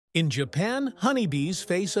In Japan, honeybees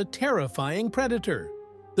face a terrifying predator,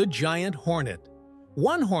 the giant hornet.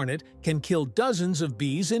 One hornet can kill dozens of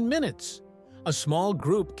bees in minutes. A small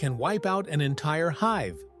group can wipe out an entire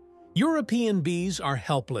hive. European bees are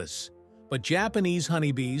helpless, but Japanese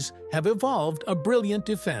honeybees have evolved a brilliant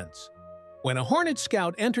defense. When a hornet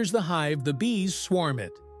scout enters the hive, the bees swarm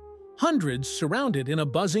it. Hundreds surround it in a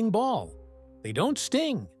buzzing ball. They don't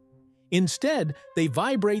sting. Instead, they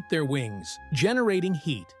vibrate their wings, generating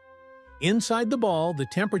heat. Inside the ball, the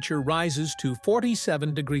temperature rises to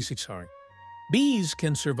 47 degrees Celsius. Bees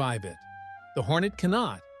can survive it. The hornet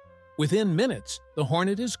cannot. Within minutes, the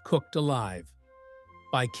hornet is cooked alive.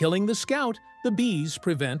 By killing the scout, the bees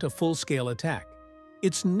prevent a full-scale attack.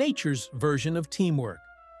 It's nature's version of teamwork,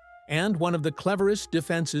 and one of the cleverest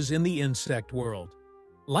defenses in the insect world.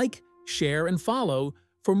 Like, share, and follow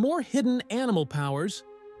for more hidden animal powers.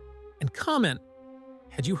 And comment,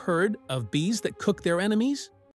 had you heard of bees that cook their enemies?